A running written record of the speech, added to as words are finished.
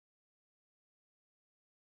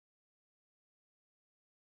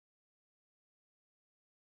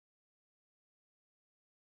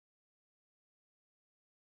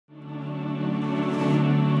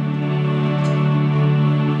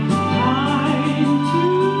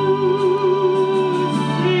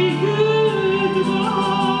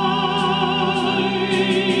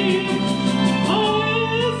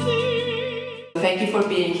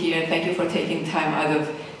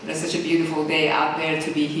out there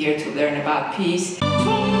to be here to learn about peace.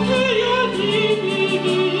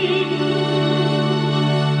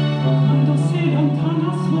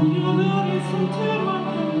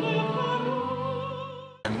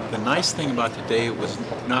 The nice thing about today, it was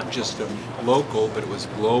not just local, but it was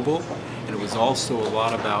global, and it was also a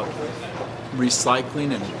lot about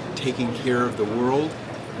recycling and taking care of the world.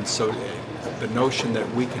 And so the notion that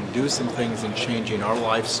we can do some things in changing our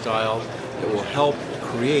lifestyle that will help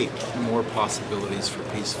create more possibilities for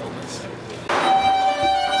peacefulness.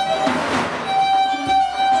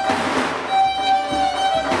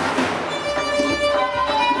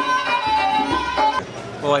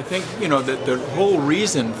 Well, I think, you know, that the whole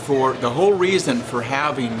reason for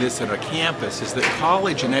having this at a campus is that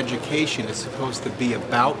college and education is supposed to be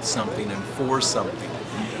about something and for something.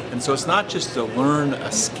 And so it's not just to learn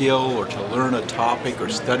a skill or to learn a topic or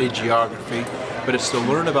study geography, but it's to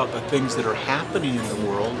learn about the things that are happening in the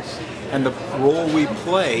world and the role we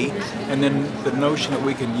play, and then the notion that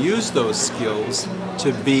we can use those skills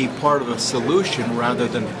to be part of a solution rather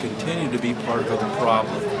than to continue to be part of the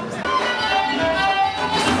problem.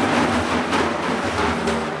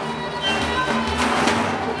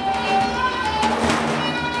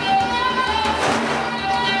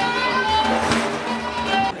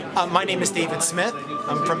 My name is David Smith.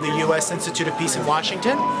 I'm from the U.S. Institute of Peace in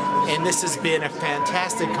Washington, and this has been a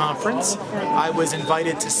fantastic conference. I was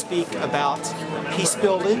invited to speak about peace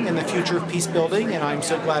building and the future of peace building, and I'm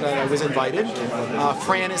so glad that I was invited.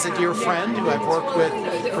 Fran is a dear friend who I've worked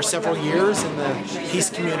with for several years in the peace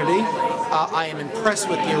community. I am impressed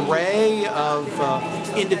with the array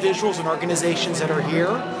of individuals and organizations that are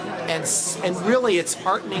here. And really it's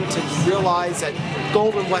heartening to realize that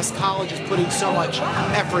Golden West College is putting so much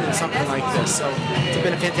effort in something like this. So it's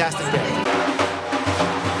been a fantastic day.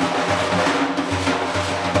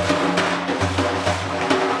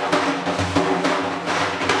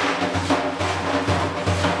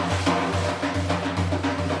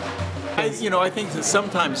 I think that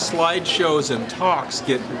sometimes slideshows and talks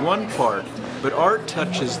get one part, but art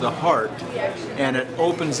touches the heart, and it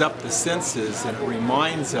opens up the senses, and it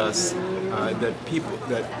reminds us that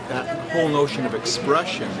whole notion of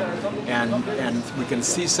expression, and we can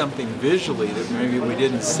see something visually that maybe we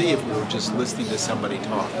didn't see if we were just listening to somebody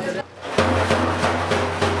talk.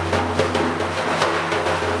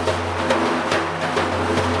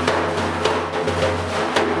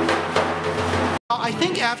 I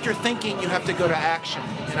think after thinking, you have to go to action.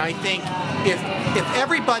 And I think if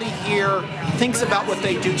everybody here thinks about what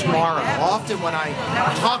they do tomorrow, often when I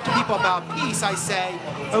talk to people about peace, I say,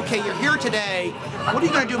 okay, you're here today, what are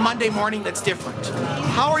you going to do Monday morning that's different?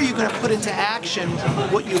 How are you going to put into action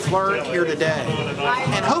what you've learned here today?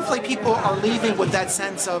 And hopefully people are leaving with that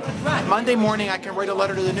sense of, Monday morning I can write a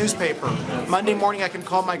letter to the newspaper, Monday morning I can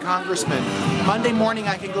call my congressman, Monday morning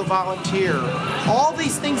I can go volunteer. All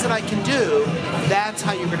these things that I can do, that's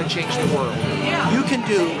how you're going to change the world. You can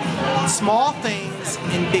do small things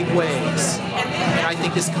in big ways. And I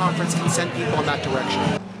think this conference can send people in that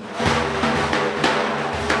direction.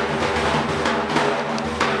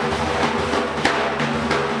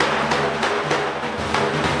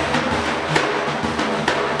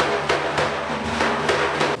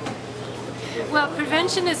 Well,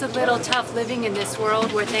 prevention is a little tough living in this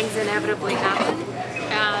world where things inevitably happen.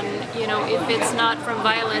 And, you know, if it's not from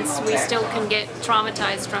violence, we still can get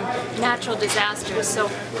traumatized from natural disasters. So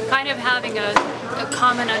kind of having a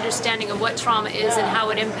common understanding of what trauma is and how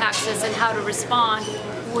it impacts us and how to respond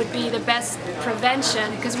would be the best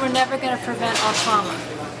prevention, because we're never going to prevent all trauma.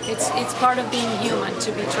 It's part of being human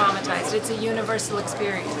to be traumatized. It's a universal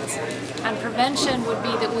experience. And prevention would be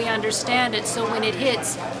that we understand it, so when it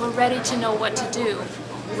hits, we're ready to know what to do,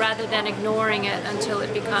 rather than ignoring it until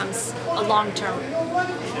it becomes a long-term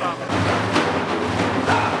problem.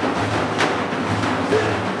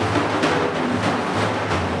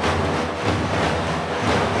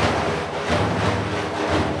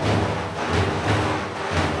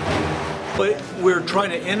 We're trying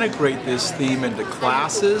to integrate this theme into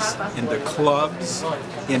classes, into clubs,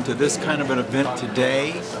 into this kind of an event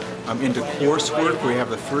today, into coursework. We have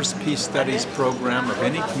the first Peace Studies program of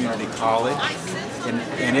any community college,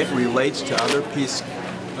 and it relates to other peace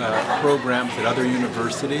programs at other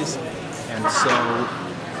universities. And so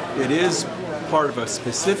it is part of a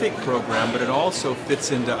specific program, but it also fits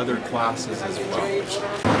into other classes as well.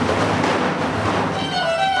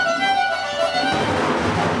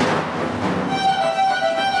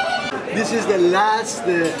 This is the last,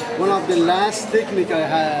 one of the last technique I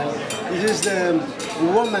have. This is the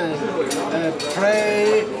woman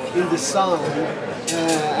pray in the sun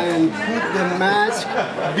and put the mask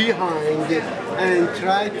behind and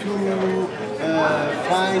try to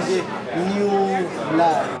find new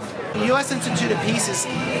life. The U.S. Institute of Peace is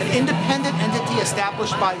an independent entity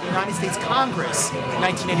established by the United States Congress in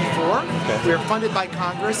 1984. We are funded by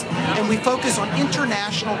Congress, and we focus on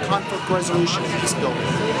international conflict resolution and peace building.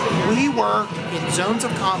 We work in zones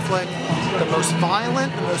of conflict, the most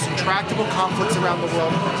violent, the most intractable conflicts around the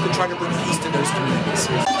world, to try to bring peace to those communities.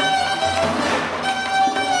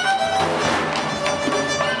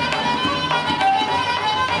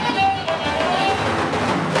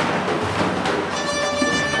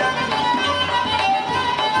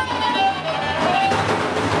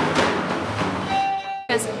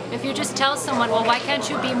 If you just tell someone, well, why can't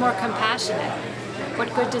you be more compassionate?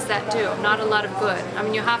 What good does that do? Not a lot of good. I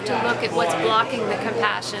mean, you have to look at what's blocking the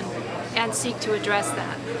compassion and seek to address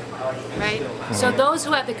that, right? So those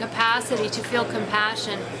who have the capacity to feel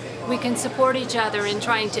compassion, we can support each other in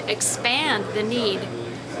trying to expand the need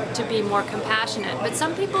to be more compassionate. But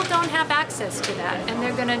some people don't have access to that, and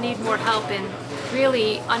they're going to need more help in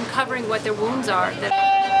really uncovering what their wounds are.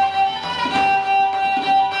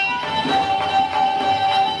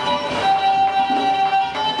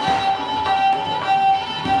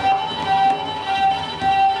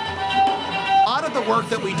 The work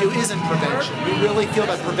that we do isn't prevention. We really feel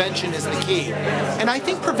that prevention is the key. And I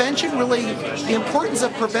think prevention really, the importance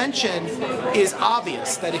of prevention is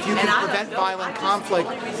obvious, that if you can prevent violent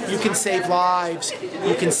conflict, you can save lives,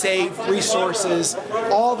 you can save resources,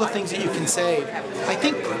 all the things that you can save. I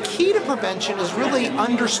think key to prevention is really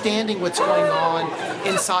understanding what's going on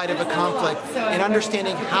inside of a conflict and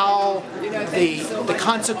understanding how the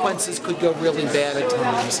consequences could go really bad at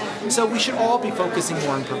times. So we should all be focusing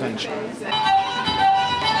more on prevention.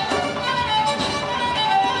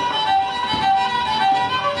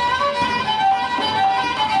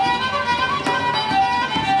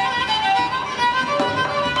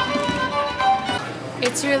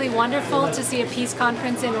 It's really wonderful to see a peace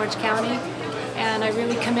conference in Orange County, and I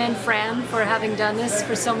really commend Fran for having done this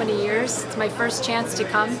for so many years. It's my first chance to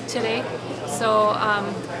come today, so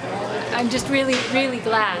I'm just really, really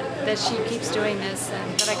glad that she keeps doing this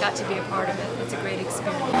and that I got to be a part of it. It's a great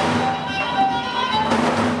experience.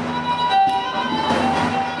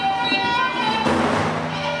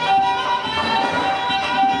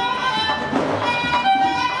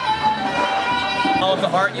 All of the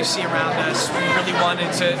art you see around us, we really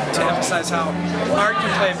wanted to emphasize how art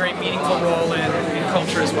can play a very meaningful role in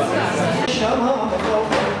culture as well.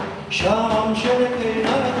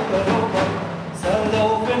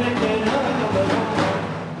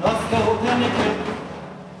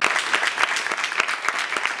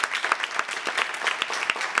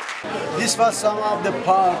 This was some of the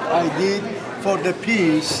part I did for the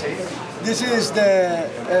peace. This is the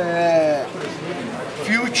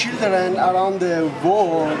few children around the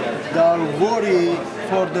world that are worried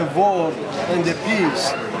for the world and the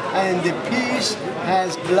peace. And the peace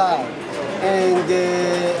has blood. And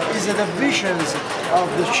is the visions of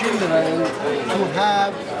the children to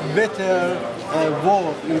have better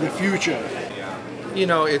world in the future. You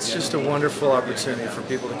know, it's just a wonderful opportunity for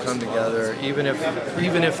people to come together, even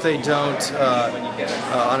if they don't,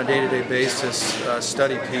 on a day-to-day basis,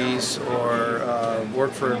 study peace or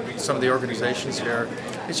work for some of the organizations here.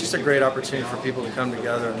 It's just a great opportunity for people to come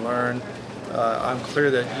together and learn. I'm clear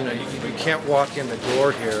that you can't walk in the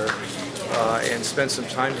door here and spend some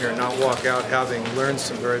time here and not walk out having learned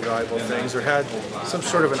some very valuable things or had some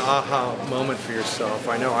sort of an aha moment for yourself.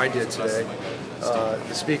 I know I did today.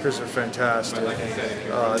 The speakers are fantastic.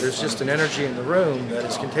 There's just an energy in the room that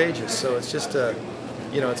is contagious. So it's just a,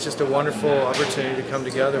 it's just a wonderful opportunity to come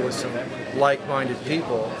together with some like-minded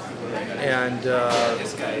people and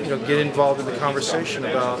get involved in the conversation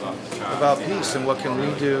about peace and what can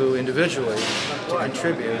we do individually to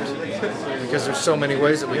contribute, because there's so many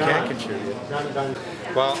ways that we can contribute.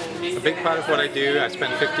 Well, a big part of what I do, I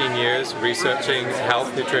spent 15 years researching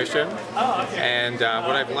health, nutrition, and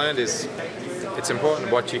what I've learned is it's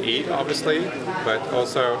important what you eat, obviously, but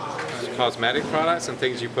also cosmetic products and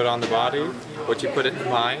things you put on the body, what you put in the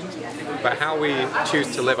mind, but how we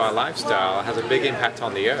choose to live our lifestyle has a big impact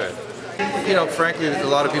on the earth. Frankly, a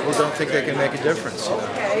lot of people don't think they can make a difference.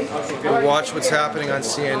 We watch what's happening on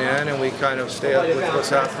CNN and we kind of stay up with what's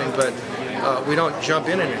happening, but we don't jump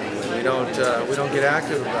in any way. We don't get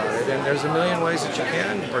active about it. And there's a million ways that you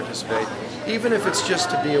can participate, even if it's just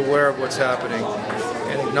to be aware of what's happening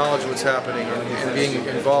and acknowledge what's happening and being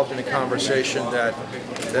involved in a conversation that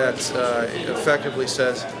effectively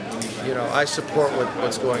says, I support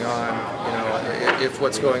what's going on. If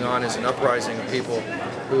what's going on is an uprising of people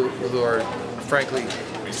who are frankly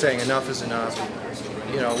saying enough is enough.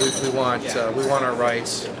 We want our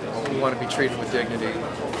rights. We want to be treated with dignity.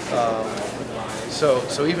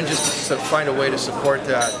 So even just to find a way to support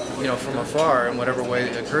that, from afar in whatever way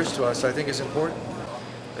it occurs to us, I think is important.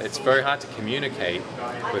 It's very hard to communicate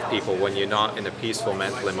with people when you're not in a peaceful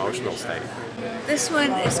mental emotional state. This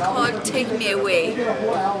one is called Take Me Away,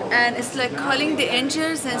 and it's like calling the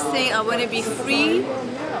angels and saying I want to be free,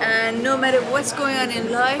 and no matter what's going on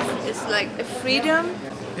in life, it's like a freedom.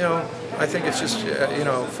 I think it's just,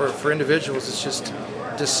 for individuals, it's just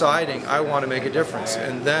deciding I want to make a difference,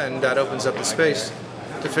 and then that opens up the space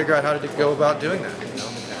to figure out how to go about doing that.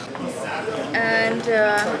 And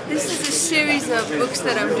this is a series of books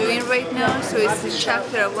that I'm doing right now, so it's a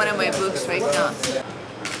chapter of one of my books right now.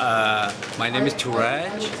 My name is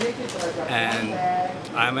Turaj, and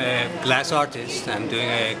I'm a glass artist. I'm doing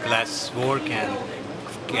a glass work and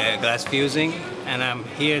glass fusing, and I'm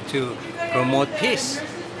here to promote peace,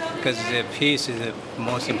 because peace is the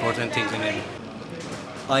most important thing to me.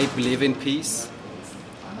 I believe in peace,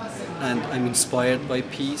 and I'm inspired by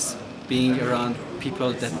peace. Being around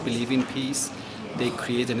people that believe in peace, they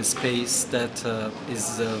create a space that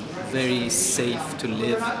is very safe to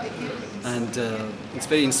live, and it's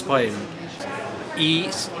very inspiring.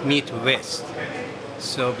 East meet West,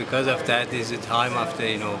 so because of that, is the time of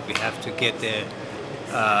the we have to get the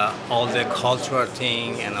all the cultural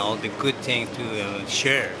thing and all the good thing to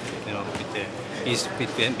share, with the East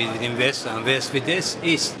between West and West with this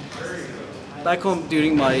East. Back home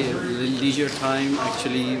during my leisure time,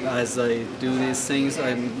 actually, as I do these things,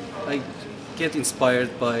 I get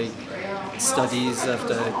inspired by studies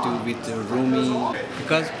after I do with Rumi.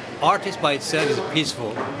 Because art is by itself is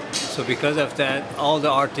peaceful, so because of that, all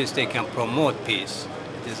the artists, they can promote peace.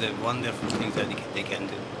 It is a wonderful thing that they can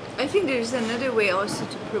do. I think there's another way also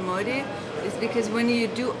to promote it, is because when you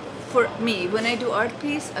do, for me, when I do art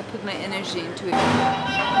piece, I put my energy into it.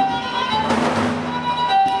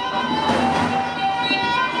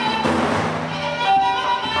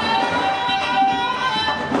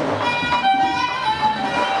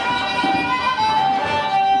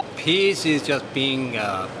 Peace is just being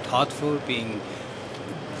thoughtful, doing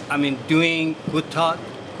good thought,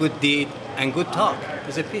 good deed, and good talk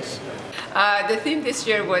is a peace. The theme this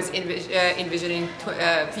year was envisioning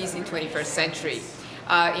peace in 21st century,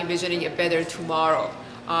 envisioning a better tomorrow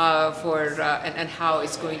and how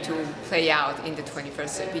it's going to play out in the 21st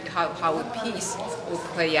century, how peace will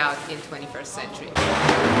play out in 21st century.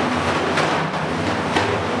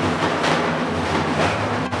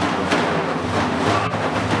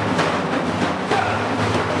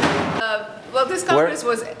 Well, this conference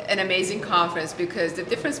was an amazing conference, because the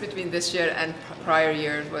difference between this year and prior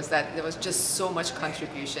years was that there was just so much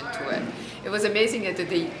contribution to it. It was amazing that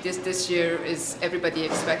this year everybody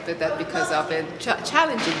expected that because of a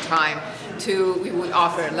challenging time we would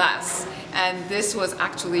offer less. And this was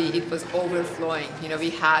actually, it was overflowing.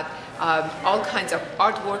 We had all kinds of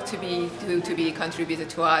artwork to be contributed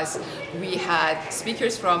to us. We had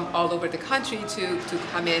speakers from all over the country to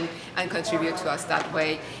come in and contribute to us that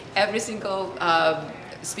way. Every single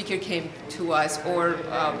speaker came to us, or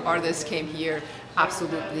artists came here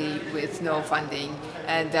absolutely with no funding,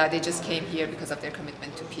 and they just came here because of their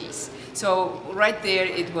commitment to peace. So right there,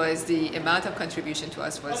 it was the amount of contribution to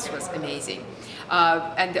us was amazing,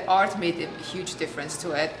 and the art made a huge difference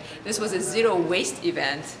to it. This was a zero waste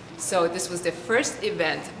event, so this was the first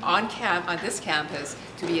event on this campus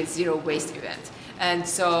to be a zero waste event. And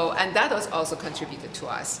that was also contributed to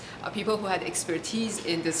us. People who had expertise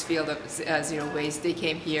in this field of zero waste, they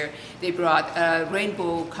came here. They brought a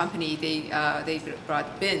rainbow company. They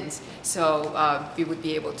brought bins, so we would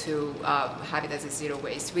be able to have it as a zero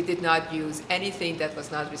waste. We did not use anything that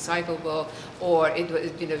was not recyclable, or we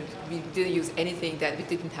didn't use anything that we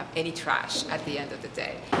didn't have any trash at the end of the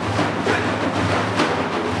day.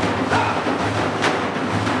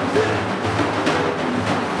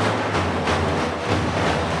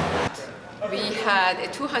 We had a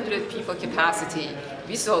 200 people capacity.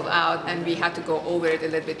 We sold out, and we had to go over it a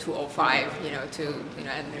little bit, 205,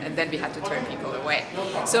 and then we had to turn people away.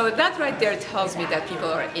 So that right there tells me that people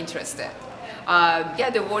are interested. Yeah,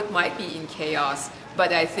 the world might be in chaos,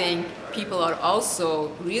 but I think people are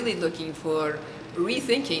also really looking for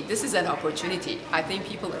rethinking. This is an opportunity. I think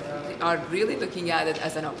people are really looking at it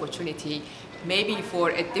as an opportunity, maybe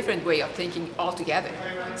for a different way of thinking altogether.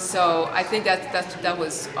 So I think that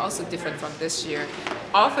was also different from this year,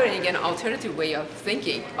 offering an alternative way of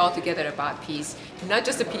thinking altogether about peace, not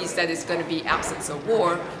just a peace that is going to be absence of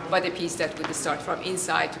war, but a peace that would start from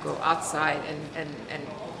inside to go outside,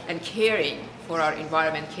 and caring for our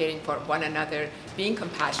environment, caring for one another, being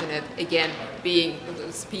compassionate, again, being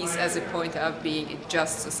peace as a point of being a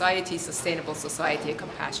just society, sustainable society, a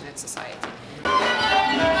compassionate society.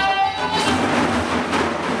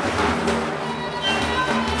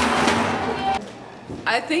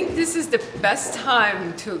 I think this is the best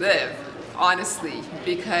time to live, honestly,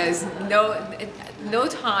 because no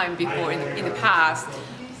time before in the past,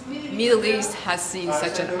 Middle East has seen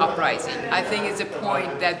such an uprising. I think it's a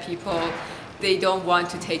point that people, they don't want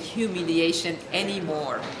to take humiliation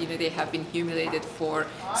anymore. You know, they have been humiliated for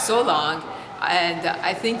so long, and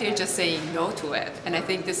I think they're just saying no to it. And I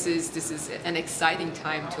think this is an exciting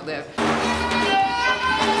time to live.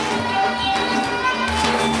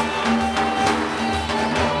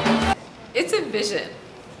 It's a vision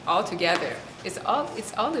altogether. It's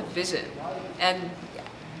all a vision, and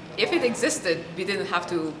if it existed, we didn't have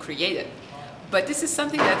to create it. But this is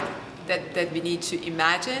something that we need to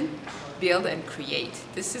imagine, build, and create.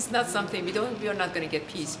 This is not something we are not going to get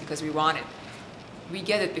peace because we want it. We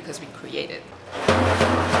get it because we create it.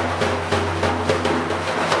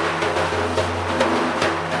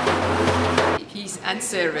 Peace and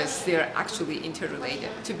service, they are actually interrelated.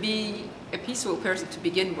 To be a peaceful person to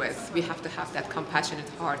begin with, we have to have that compassionate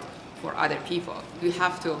heart for other people. We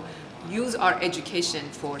have to use our education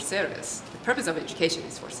for service. The purpose of education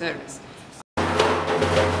is for service.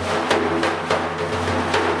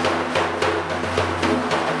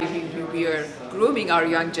 We are grooming our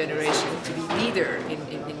young generation to be leader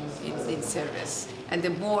in service. And the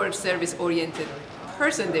more service-oriented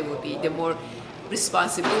person they will be, the more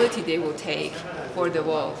responsibility they will take for the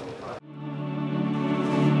world.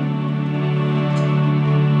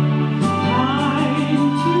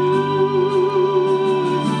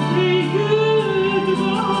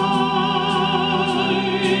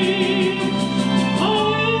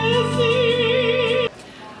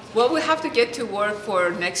 Well, we have to get to work for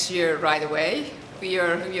next year right away. We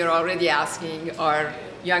are already asking our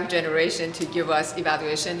young generation to give us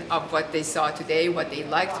evaluation of what they saw today, what they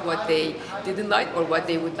liked, what they didn't like, or what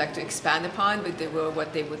they would like to expand upon,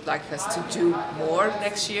 what they would like us to do more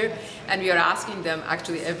next year. And we are asking them,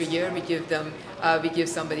 actually every year we give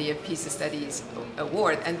somebody a Peace Studies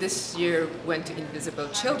award, and this year went to Invisible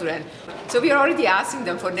Children. So we are already asking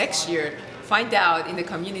them for next year, find out in the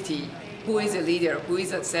community who is a leader, who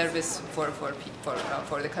is at service for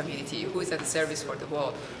the community, who is at the service for the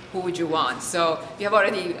world, who would you want? So we have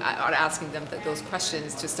already are asking them those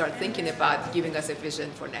questions to start thinking about giving us a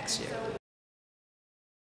vision for next year.